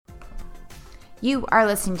You are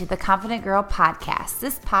listening to the Confident Girl Podcast.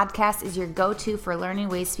 This podcast is your go-to for learning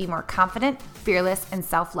ways to be more confident, fearless, and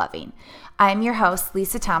self-loving. I'm your host,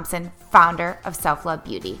 Lisa Thompson, founder of Self Love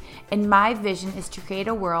Beauty, and my vision is to create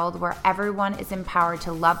a world where everyone is empowered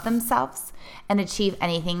to love themselves and achieve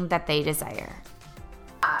anything that they desire.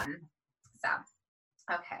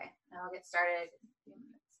 Okay, now we'll get started.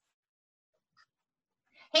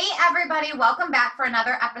 Hey everybody, welcome back for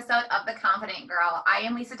another episode of The Confident Girl. I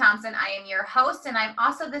am Lisa Thompson. I am your host, and I'm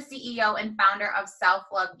also the CEO and founder of Self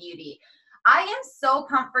Love Beauty. I am so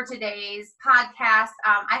pumped for today's podcast.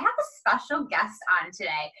 I have a special guest on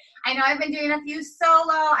today. I know I've been doing a few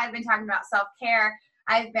solo. I've been talking about self-care.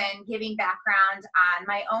 I've been giving background on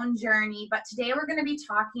my own journey, but today we're going to be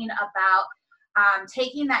talking about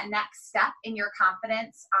taking that next step in your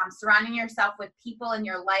confidence, surrounding yourself with people in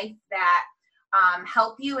your life that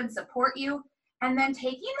help you and support you, and then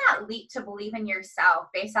taking that leap to believe in yourself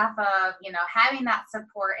based off of, having that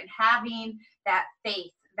support and having that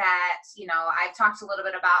faith that, I've talked a little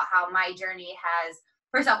bit about how my journey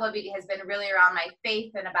for Self Love Beauty has been really around my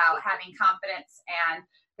faith and about having confidence and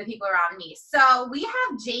the people around me. So we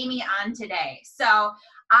have Jamie on today. So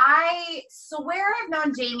I swear I've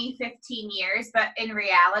known Jamie 15 years, but in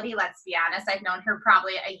reality, let's be honest, I've known her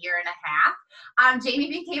probably a year and a half. Jamie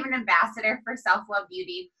became an ambassador for Self Love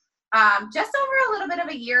Beauty just over a little bit of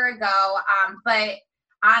a year ago. But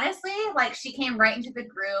honestly, she came right into the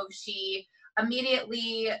groove. She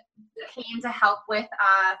immediately came to help with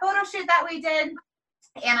a photo shoot that we did.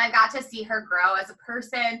 And I got to see her grow as a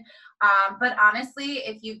person. But honestly,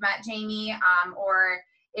 if you've met Jamie or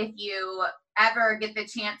if you ever get the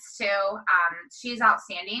chance to, she's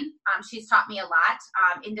outstanding. She's taught me a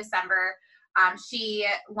lot. In December, she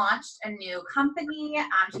launched a new company.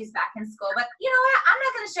 She's back in school. But you know what? I'm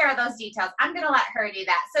not going to share those details. I'm going to let her do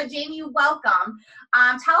that. So Jamie, welcome.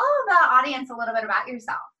 Tell the audience a little bit about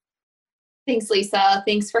yourself. Thanks, Lisa.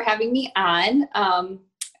 Thanks for having me on.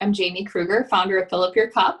 I'm Jamie Kruger, founder of Fill Up Your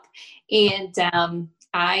Cup, and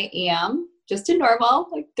I am just a normal,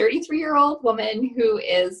 33-year-old woman who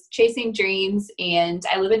is chasing dreams, and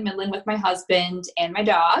I live in Midland with my husband and my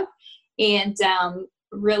dog, and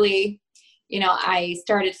really, I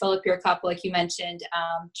started Fill Up Your Cup, like you mentioned,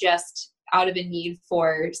 just out of a need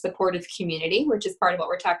for supportive community, which is part of what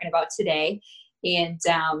we're talking about today. And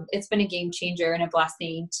it's been a game changer and a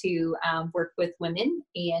blessing to work with women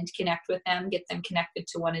and connect with them, get them connected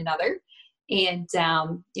to one another. And,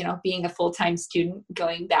 being a full-time student,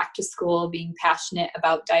 going back to school, being passionate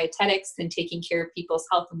about dietetics and taking care of people's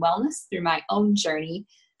health and wellness through my own journey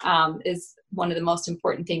is one of the most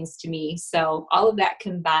important things to me. So all of that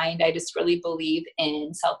combined, I just really believe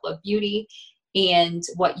in self-love beauty and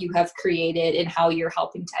what you have created and how you're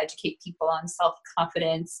helping to educate people on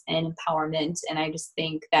self-confidence and empowerment. And I just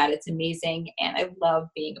think that it's amazing, and I love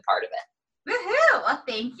being a part of it. Woohoo! Well,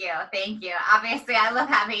 thank you. Thank you. Obviously, I love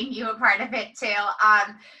having you a part of it too.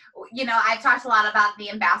 I've talked a lot about the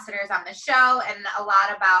ambassadors on the show and a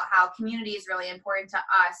lot about how community is really important to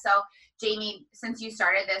us. So Jamie, since you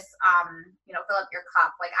started this, Fill Up Your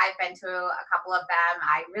Cup, I've been to a couple of them.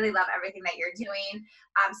 I really love everything that you're doing.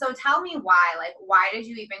 So tell me why did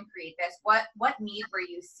you even create this? What need were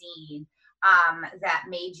you seeing that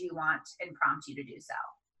made you want and prompt you to do so?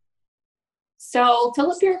 So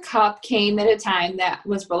Fill Up Your Cup came at a time that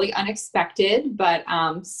was really unexpected, but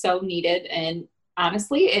so needed. And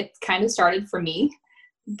honestly, it kind of started for me,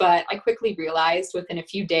 but I quickly realized within a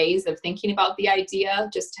few days of thinking about the idea,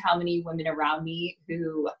 just how many women around me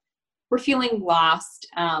who were feeling lost.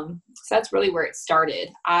 So that's really where it started.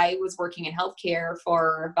 I was working in healthcare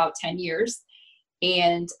for about 10 years,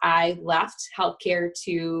 and I left healthcare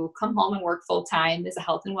to come home and work full time as a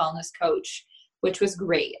health and wellness coach, which was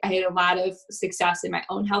great. I had a lot of success in my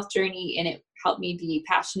own health journey, and it helped me be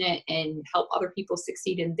passionate and help other people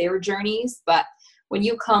succeed in their journeys. But when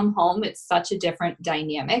you come home, it's such a different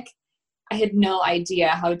dynamic. I had no idea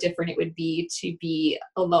how different it would be to be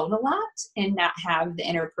alone a lot and not have the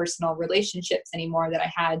interpersonal relationships anymore that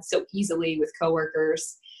I had so easily with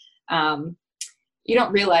coworkers. You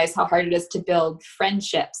don't realize how hard it is to build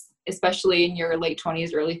friendships, especially in your late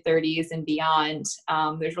 20s, early 30s and beyond.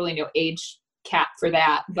 There's really no age cap for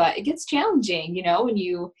that, but it gets challenging, when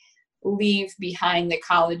you leave behind the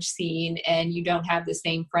college scene and you don't have the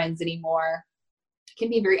same friends anymore. It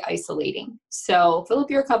can be very isolating. So Fill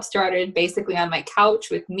Up Your Cup started basically on my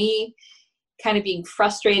couch with me kind of being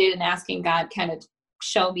frustrated and asking God kind of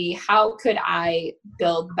show me, how could I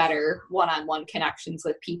build better one-on-one connections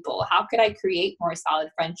with people? How could I create more solid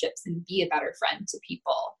friendships and be a better friend to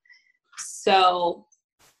people? So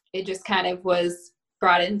it just kind of was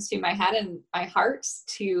brought into my head and my heart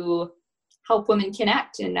to help women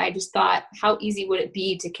connect. And I just thought, how easy would it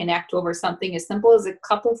be to connect over something as simple as a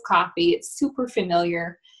cup of coffee? It's super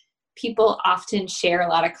familiar. People often share a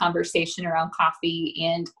lot of conversation around coffee,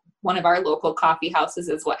 and one of our local coffee houses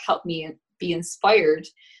is what helped me be inspired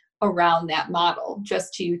around that model,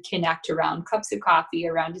 just to connect around cups of coffee,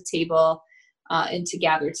 around a table, and to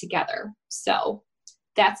gather together. So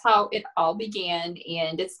that's how it all began,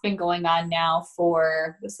 and it's been going on now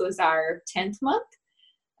this was our 10th month.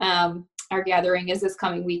 Our gathering is this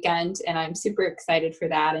coming weekend, and I'm super excited for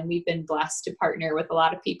that. And we've been blessed to partner with a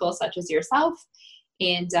lot of people such as yourself,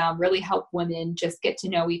 and really help women just get to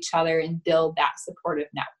know each other and build that supportive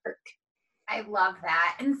network. I love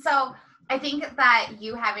that. And so I think that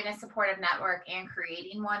you having a supportive network and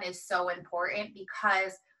creating one is so important,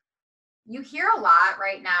 because you hear a lot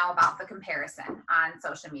right now about the comparison on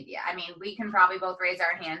social media. I mean, we can probably both raise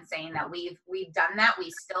our hands saying that we've done that.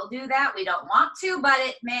 We still do that. We don't want to, but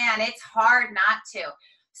it's hard not to.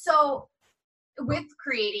 So with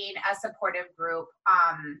creating a supportive group,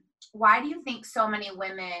 why do you think so many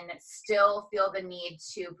women still feel the need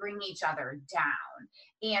to bring each other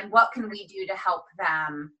down? And what can we do to help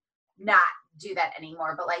them not do that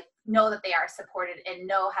anymore, but like know that they are supported and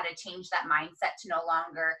know how to change that mindset to no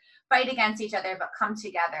longer fight against each other, but come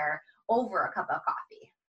together over a cup of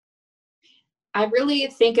coffee? I really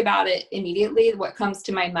think about it immediately. What comes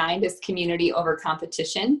to my mind is community over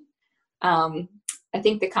competition. I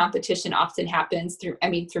think the competition often happens through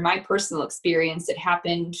my personal experience, it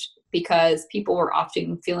happened because people were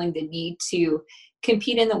often feeling the need to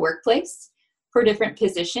compete in the workplace for different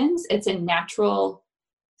positions. It's a natural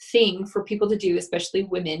thing for people to do, especially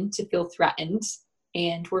women, to feel threatened.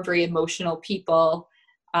 And we're very emotional people.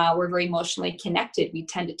 We're very emotionally connected. We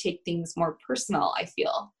tend to take things more personal, I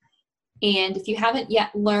feel. And if you haven't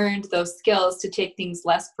yet learned those skills to take things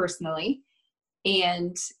less personally,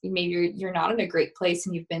 and maybe you're not in a great place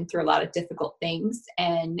and you've been through a lot of difficult things,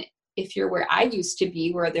 and if you're where I used to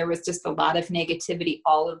be, where there was just a lot of negativity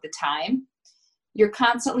all of the time, you're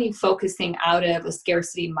constantly focusing out of a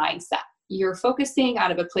scarcity mindset. You're focusing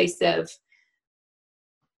out of a place of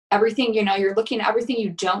everything, you're looking at everything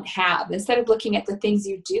you don't have instead of looking at the things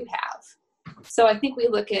you do have. So I think we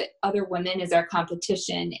look at other women as our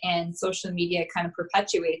competition, and social media kind of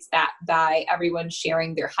perpetuates that by everyone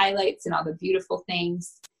sharing their highlights and all the beautiful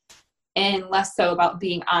things, and less so about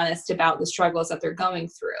being honest about the struggles that they're going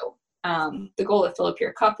through. The goal of Fill Up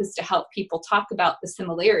Your Cup is to help people talk about the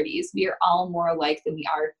similarities. We are all more alike than we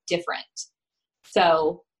are different.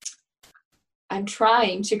 So I'm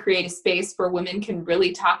trying to create a space where women can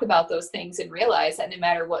really talk about those things and realize that no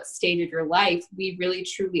matter what stage of your life, we really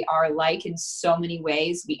truly are alike in so many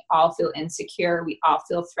ways. We all feel insecure. We all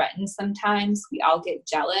feel threatened sometimes. We all get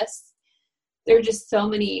jealous. There are just so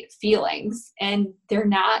many feelings, and they're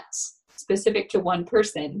not specific to one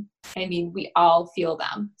person. I mean, we all feel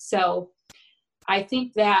them. So I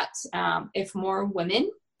think that if more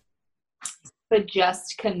women could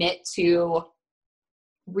just commit to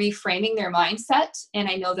reframing their mindset. And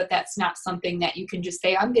I know that that's not something that you can just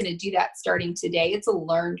say, I'm going to do that starting today. It's a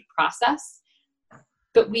learned process,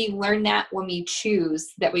 but we learn that when we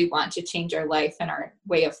choose that we want to change our life and our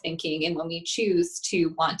way of thinking. And when we choose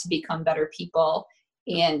to want to become better people.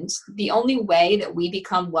 And the only way that we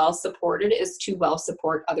become well supported is to well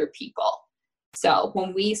support other people. So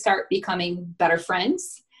when we start becoming better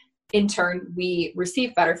friends, in turn, we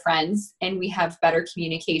receive better friends, and we have better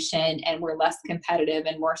communication, and we're less competitive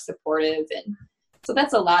and more supportive. And so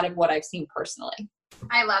that's a lot of what I've seen personally.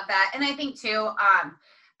 I love that. And I think too,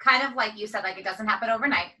 kind of like you said, like it doesn't happen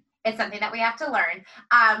overnight. It's something that we have to learn.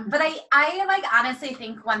 But I like honestly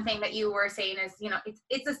think one thing that you were saying is,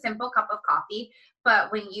 it's a simple cup of coffee,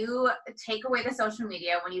 but when you take away the social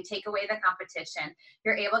media, when you take away the competition,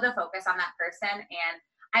 you're able to focus on that person. And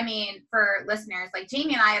I mean, for listeners, like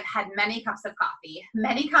Jamie and I have had many cups of coffee,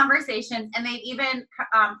 many conversations, and they've even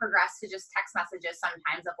progressed to just text messages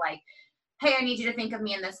sometimes of like, hey, I need you to think of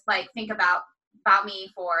me in this, like, think about me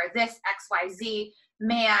for this XYZ.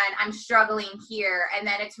 Man, I'm struggling here. And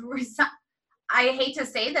then I hate to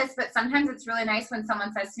say this, but sometimes it's really nice when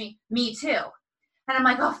someone says to me too. And I'm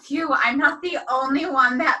like, oh, phew, I'm not the only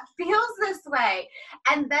one that feels this way.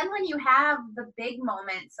 And then when you have the big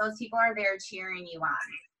moments, those people are there cheering you on.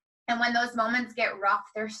 And when those moments get rough,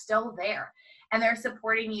 they're still there. And they're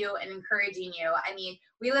supporting you and encouraging you. I mean,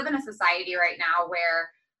 we live in a society right now where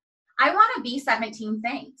I want to be 17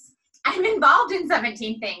 things. I'm involved in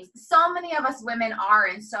 17 things. So many of us women are.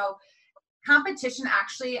 And so competition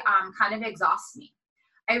actually kind of exhausts me.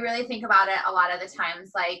 I really think about it a lot of the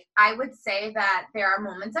times. Like, I would say that there are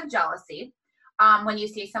moments of jealousy. when you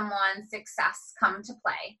see someone's success come to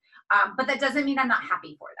play. But that doesn't mean I'm not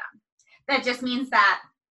happy for them. That just means that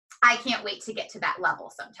I can't wait to get to that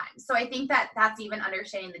level sometimes. So I think that that's even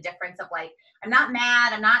understanding the difference of like, I'm not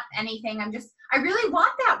mad, I'm not anything. I really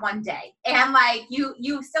want that one day. And like,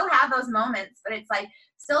 you still have those moments, but it's like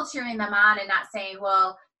still cheering them on and not saying,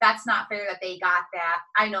 well, that's not fair that they got that.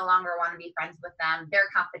 I no longer want to be friends with them. They're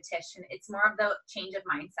competition. It's more of the change of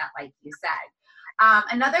mindset, like you said.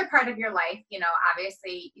 Another part of your life,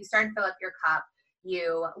 obviously you started to fill up your cup.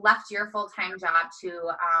 You left your full-time job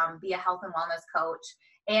to be a health and wellness coach.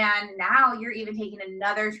 And now you're even taking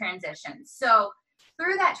another transition. So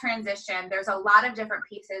through that transition, there's a lot of different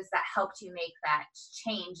pieces that helped you make that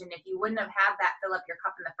change. And if you wouldn't have had that fill up your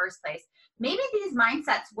cup in the first place, maybe these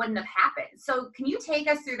mindsets wouldn't have happened. So can you take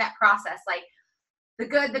us through that process, like the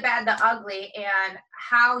good, the bad, the ugly, and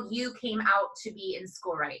how you came out to be in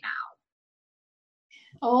school right now?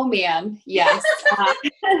 Oh man, yes.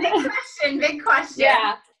 Big question.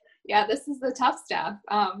 Yeah, this is the tough stuff,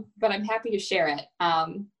 but I'm happy to share it.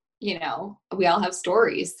 We all have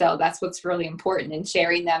stories, so that's what's really important, and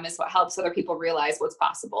sharing them is what helps other people realize what's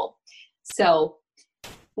possible. So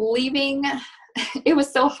leaving, it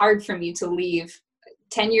was so hard for me to leave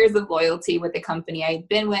 10 years of loyalty with the company I had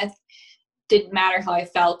been with. Didn't matter how I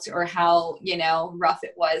felt or how, rough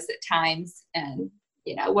it was at times. And,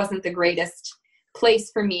 it wasn't the greatest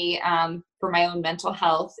place for me, for my own mental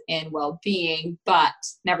health and well-being, but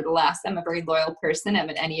nevertheless, I'm a very loyal person. I'm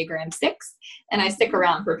an Enneagram 6 and I stick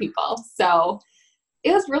around for people. So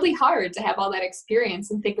it was really hard to have all that experience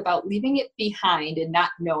and think about leaving it behind and not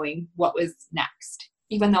knowing what was next.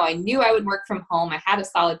 Even though I knew I would work from home, I had a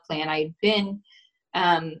solid plan. I had been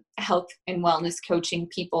health and wellness coaching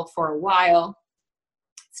people for a while.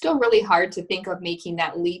 Still really hard to think of making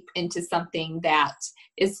that leap into something that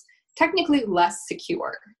is technically less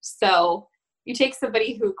secure. So you take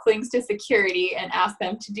somebody who clings to security and ask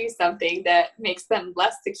them to do something that makes them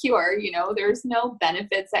less secure. There's no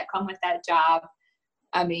benefits that come with that job.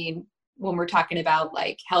 I mean, when we're talking about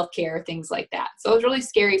like healthcare, things like that. So it was really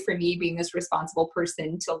scary for me, being this responsible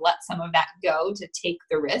person, to let some of that go, to take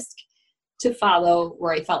the risk, to follow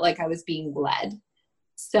where I felt like I was being led.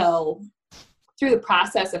 So through the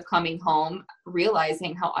process of coming home,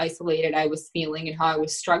 realizing how isolated I was feeling and how I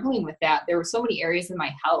was struggling with that, there were so many areas in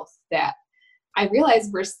my health that I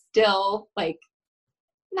realized were still like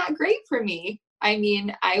not great for me. I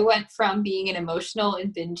mean, I went from being an emotional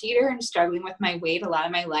and binge eater and struggling with my weight a lot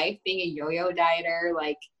of my life, being a yo-yo dieter,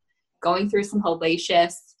 like going through some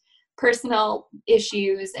hellacious personal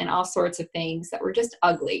issues and all sorts of things that were just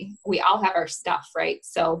ugly. We all have our stuff, right?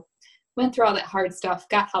 So went through all that hard stuff,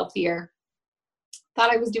 got healthier,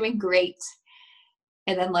 thought I was doing great.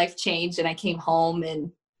 And then life changed and I came home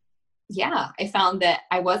and I found that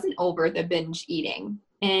I wasn't over the binge eating.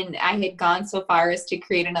 And I had gone so far as to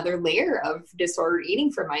create another layer of disordered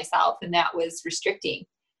eating for myself, and that was restricting.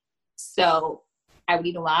 So I would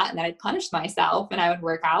eat a lot and then I'd punish myself and I would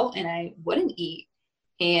work out and I wouldn't eat.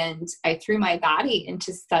 And I threw my body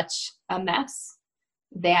into such a mess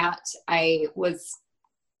that I was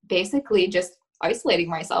basically just isolating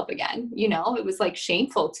myself again. It was like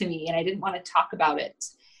shameful to me and I didn't want to talk about it.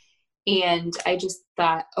 And I just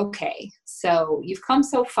thought, okay, so you've come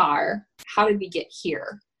so far. How did we get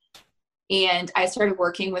here? And I started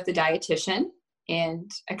working with a dietitian and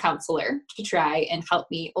a counselor to try and help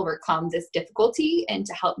me overcome this difficulty and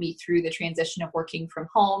to help me through the transition of working from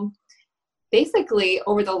home. Basically,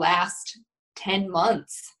 over the last 10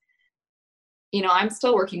 months, I'm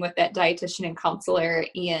still working with that dietitian and counselor,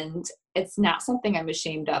 and it's not something I'm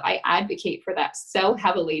ashamed of. I advocate for that so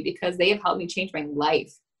heavily because they have helped me change my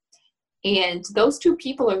life. And those two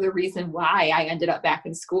people are the reason why I ended up back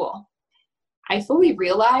in school. I fully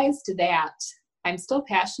realized that I'm still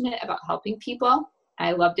passionate about helping people.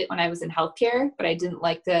 I loved it when I was in healthcare, but I didn't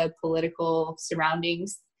like the political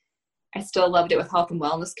surroundings. I still loved it with health and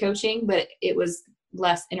wellness coaching, but it was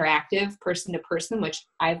less interactive, person to person, which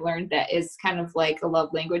I've learned that is kind of like a love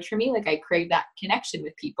language for me. Like I crave that connection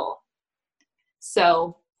with people.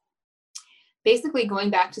 So basically going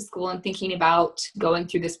back to school and thinking about going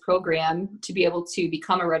through this program to be able to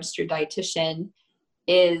become a registered dietitian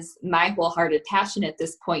is my wholehearted passion at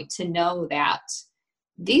this point, to know that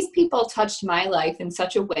these people touched my life in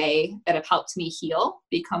such a way that have helped me heal,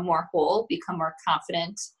 become more whole, become more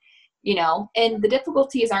confident, and the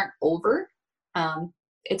difficulties aren't over.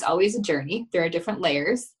 It's always a journey. There are different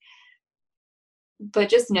layers. But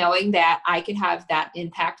just knowing that I can have that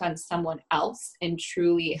impact on someone else and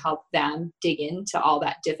truly help them dig into all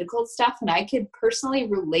that difficult stuff, and I could personally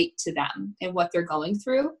relate to them and what they're going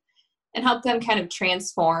through, and help them kind of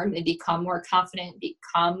transform and become more confident,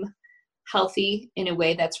 become healthy in a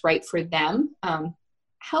way that's right for them.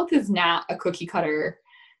 Health is not a cookie cutter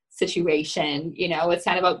situation. It's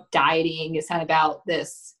not about dieting. It's not about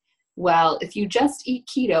this, well, if you just eat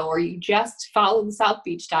keto or you just follow the South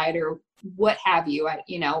Beach diet or what have you,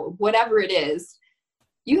 whatever it is,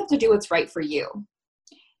 you have to do what's right for you.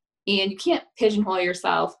 And you can't pigeonhole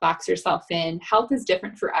yourself, box yourself in. Health is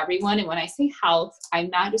different for everyone. And when I say health,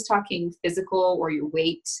 I'm not just talking physical or your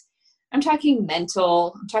weight. I'm talking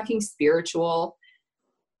mental, I'm talking spiritual,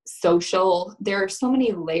 social. There are so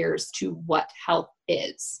many layers to what health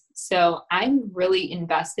is. So I'm really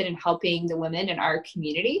invested in helping the women in our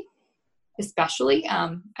community, especially.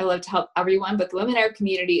 I love to help everyone, but the women in our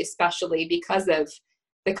community, especially because of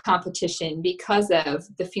the competition, because of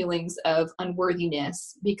the feelings of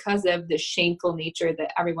unworthiness, because of the shameful nature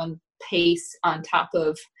that everyone pastes on top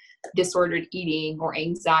of disordered eating or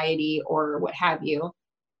anxiety or what have you.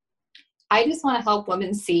 I just want to help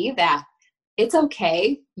women see that it's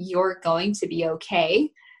okay. You're going to be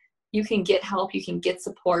okay. You can get help. You can get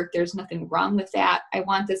support. There's nothing wrong with that. I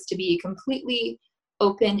want this to be a completely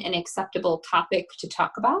open and acceptable topic to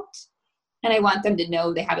talk about. And I want them to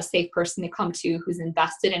know they have a safe person to come to who's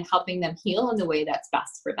invested in helping them heal in the way that's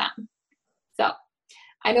best for them. So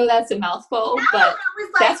I know that's a mouthful, but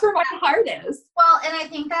that's where my heart is. Well, and I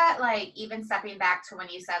think that even stepping back to when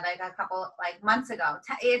you said a couple months ago,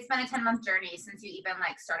 it's been a 10-month journey since you even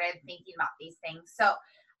started thinking about these things. So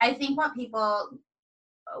I think what people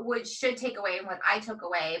should take away and what I took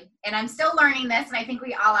away, and I'm still learning this, and I think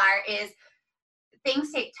we all are, is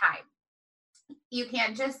things take time. You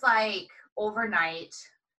can't just overnight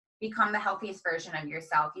become the healthiest version of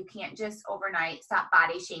yourself. You can't just overnight stop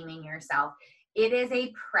body shaming yourself. It is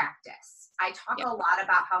a practice. I talk a lot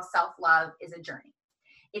about how self-love is a journey.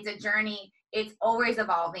 It's a journey. It's always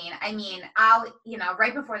evolving. I mean,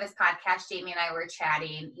 right before this podcast, Jamie and I were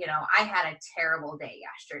chatting, I had a terrible day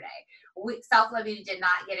yesterday. Self-Love Beauty did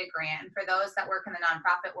not get a grant. And for those that work in the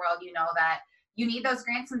nonprofit world, you know that you need those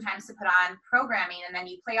grants sometimes to put on programming, and then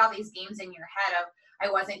you play all these games in your head of, I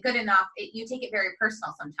wasn't good enough. You take it very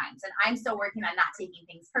personal sometimes. And I'm still working on not taking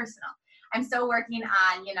things personal. I'm still working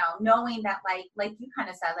on, knowing that like you kind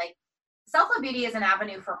of said, self-love beauty is an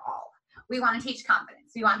avenue for all. We want to teach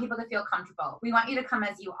confidence. We want people to feel comfortable. We want you to come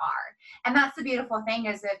as you are. And that's the beautiful thing,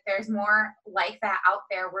 is if there's more like that out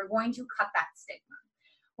there, we're going to cut that stigma.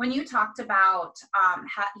 When you talked about,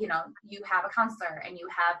 you have a counselor and you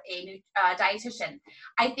have a new dietitian,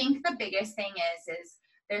 I think the biggest thing is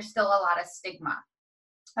there's still a lot of stigma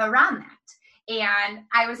around that. And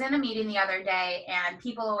I was in a meeting the other day, and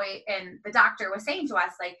and the doctor was saying to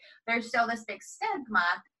us, there's still this big stigma.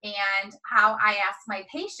 And how I ask my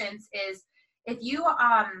patients is, if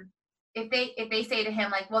they say to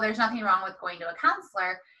him, well, there's nothing wrong with going to a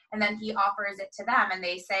counselor, and then he offers it to them and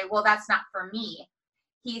they say, well, that's not for me.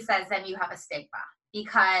 He says, then you have a stigma.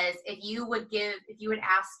 Because if you would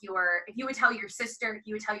tell your sister, if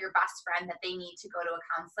you would tell your best friend that they need to go to a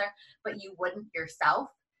counselor, but you wouldn't yourself,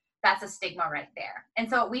 that's a stigma right there. And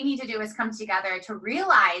so what we need to do is come together to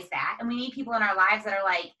realize that. And we need people in our lives that are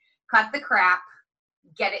cut the crap,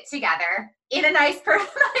 get it together in a nice way.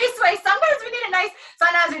 Sometimes we need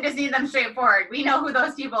sometimes we just need them straightforward. We know who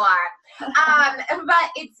those people are. But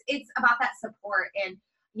it's about that support. And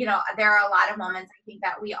there are a lot of moments, I think,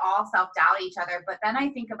 that we all self-doubt each other, but then I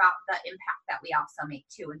think about the impact that we also make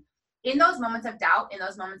too. And in those moments of doubt, in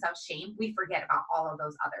those moments of shame, we forget about all of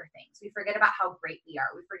those other things. We forget about how great we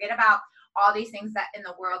are. We forget about all these things that in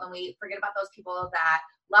the world, and we forget about those people that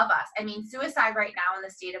love us. I mean, suicide right now in the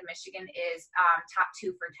state of Michigan is top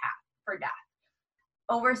 2 for death.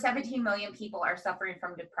 Over 17 million people are suffering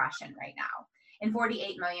from depression right now, and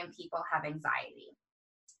 48 million people have anxiety.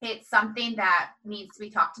 It's something that needs to be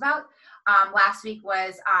talked about. Last week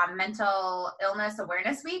was Mental Illness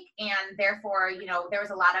Awareness Week, and therefore, there was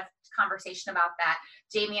a lot of conversation about that.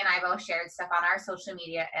 Jamie and I both shared stuff on our social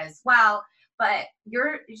media as well. But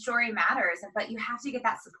your story matters, but you have to get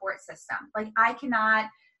that support system. I cannot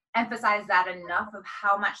emphasize that enough of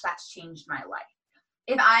how much that's changed my life.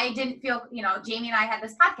 If I didn't feel, Jamie and I had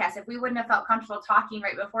this podcast, if we wouldn't have felt comfortable talking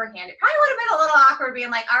right beforehand, it probably would have been a little awkward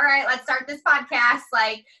being all right, let's start this podcast,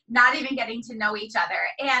 not even getting to know each other.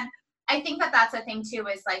 And I think that that's a thing too,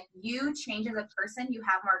 is you change as a person, you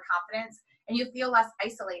have more confidence, and you feel less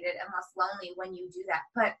isolated and less lonely when you do that.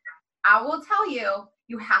 But I will tell you,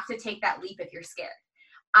 you have to take that leap if you're scared.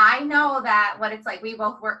 I know that what it's like. We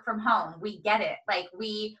both work from home. We get it.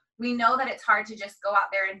 We know that it's hard to just go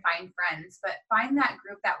out there and find friends, but find that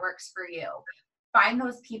group that works for you. find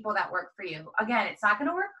those people that work for you. Again, it's not going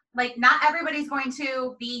to work. Like, not everybody's going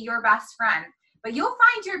to be your best friend, but you'll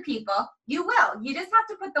find your people. You will. You just have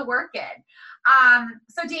to put the work in.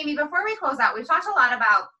 So Jamie, before we close out, we've talked a lot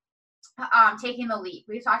about taking the leap.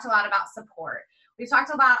 We've talked a lot about support. We've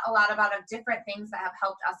talked about a lot about different things that have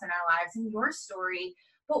helped us in our lives and your story.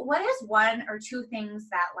 But what is one or two things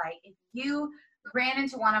that, like, if you ran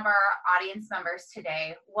into one of our audience members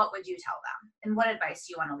today, what would you tell them? And what advice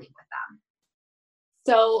do you want to leave with them?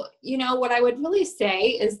 So, what I would really say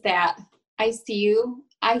is that I see you,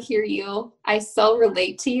 I hear you, I so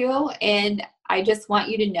relate to you, and I just want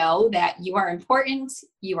you to know that you are important,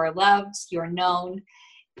 you are loved, you are known,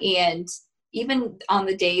 and even on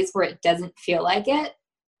the days where it doesn't feel like it,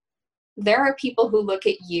 there are people who look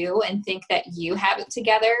at you and think that you have it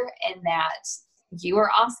together and that you are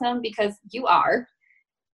awesome, because you are.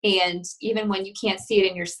 And even when you can't see it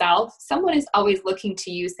in yourself, someone is always looking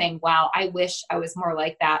to you saying, wow, I wish I was more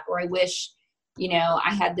like that. Or I wish,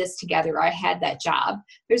 I had this together, or I had that job.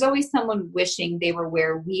 There's always someone wishing they were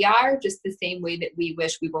where we are, just the same way that we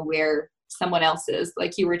wish we were where someone else is,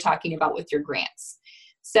 like you were talking about with your grants.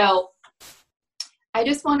 So I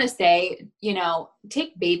just want to say,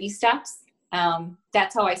 take baby steps.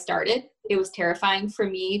 That's how I started. It was terrifying for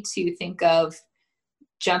me to think of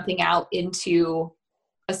jumping out into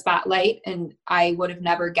a spotlight, and I would have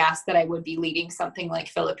never guessed that I would be leading something like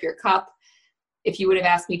Fill Up Your Cup. If you would have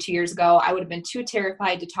asked me 2 years ago, I would have been too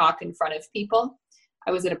terrified to talk in front of people.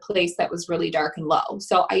 I was at a place that was really dark and low.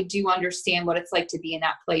 So I do understand what it's like to be in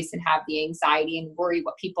that place and have the anxiety and worry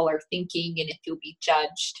what people are thinking and if you'll be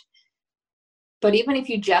judged. But even if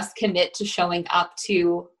you just commit to showing up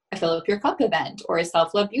to a Fill Up Your Cup event or a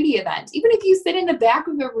Self-Love Beauty event, even if you sit in the back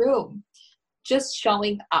of the room, just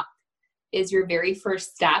showing up is your very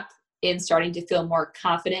first step in starting to feel more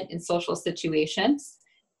confident in social situations.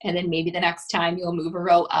 And then maybe the next time you'll move a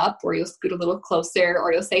row up, or you'll scoot a little closer,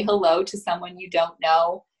 or you'll say hello to someone you don't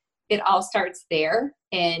know. It all starts there.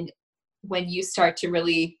 And when you start to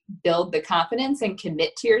really build the confidence and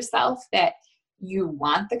commit to yourself that you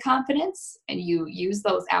want the confidence, and you use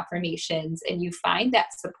those affirmations and you find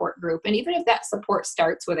that support group, and even if that support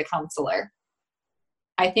starts with a counselor,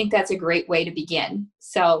 I think that's a great way to begin.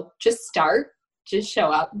 So just start, just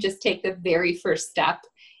show up, just take the very first step.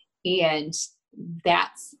 And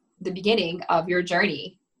that's the beginning of your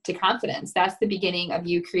journey to confidence. That's the beginning of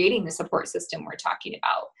you creating the support system we're talking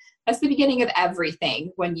about. That's the beginning of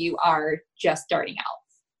everything when you are just starting out.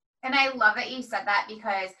 And I love that you said that,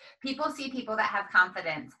 because people see people that have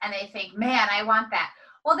confidence and they think, man, I want that.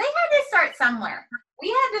 Well, they had to start somewhere. We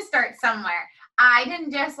had to start somewhere. I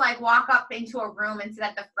didn't just walk up into a room and sit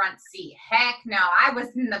at the front seat. Heck no, I was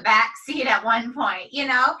in the back seat at one point,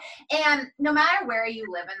 And no matter where you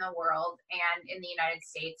live in the world and in the United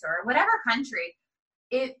States or whatever country,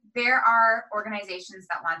 there are organizations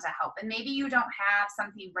that want to help. And maybe you don't have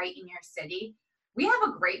something right in your city. We have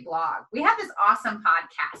a great blog. We have this awesome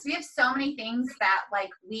podcast. We have so many things that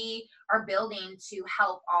we are building to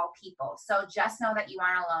help all people. So just know that you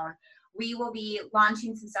aren't alone. We will be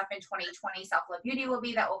launching some stuff in 2020. Self-Love Beauty will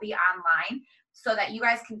be online so that you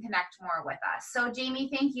guys can connect more with us. So Jamie,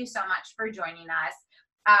 thank you so much for joining us.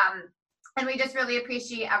 And we just really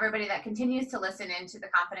appreciate everybody that continues to listen into the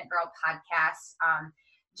Confident Girl podcast.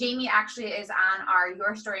 Jamie actually is on our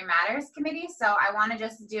Your Story Matters committee. So I want to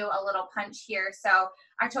just do a little punch here. So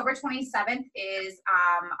October 27th is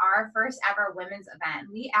our first ever women's event.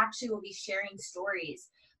 We actually will be sharing stories,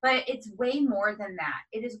 but it's way more than that.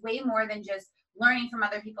 It is way more than just learning from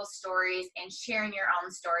other people's stories and sharing your own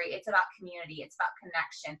story. It's about community. It's about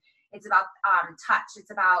connection. It's about touch. It's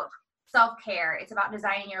about self-care. It's about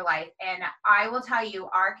designing your life. And I will tell you,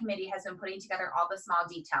 our committee has been putting together all the small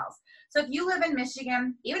details. So if you live in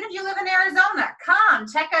Michigan, even if you live in Arizona, come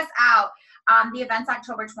check us out. The event's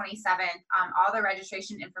October 27th. All the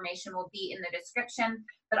registration information will be in the description,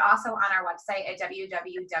 but also on our website at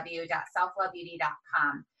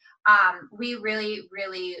www.selflovebeauty.com. We really,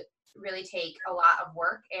 really, really take a lot of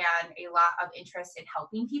work and a lot of interest in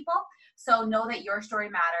helping people. So know that your story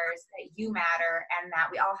matters, that you matter, and that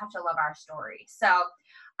we all have to love our story. So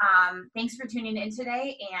thanks for tuning in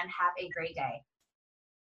today, and have a great day.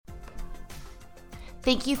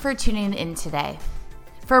 Thank you for tuning in today.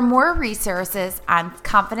 For more resources on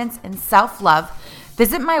confidence and self-love,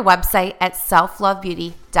 visit my website at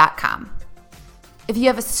selflovebeauty.com. If you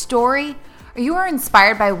have a story or you are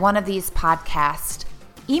inspired by one of these podcasts,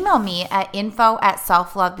 email me at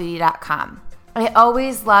info@selflovebeauty.com. I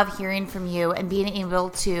always love hearing from you and being able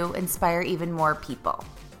to inspire even more people.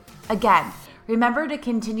 Again, remember to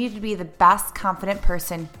continue to be the best confident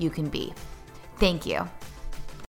person you can be. Thank you.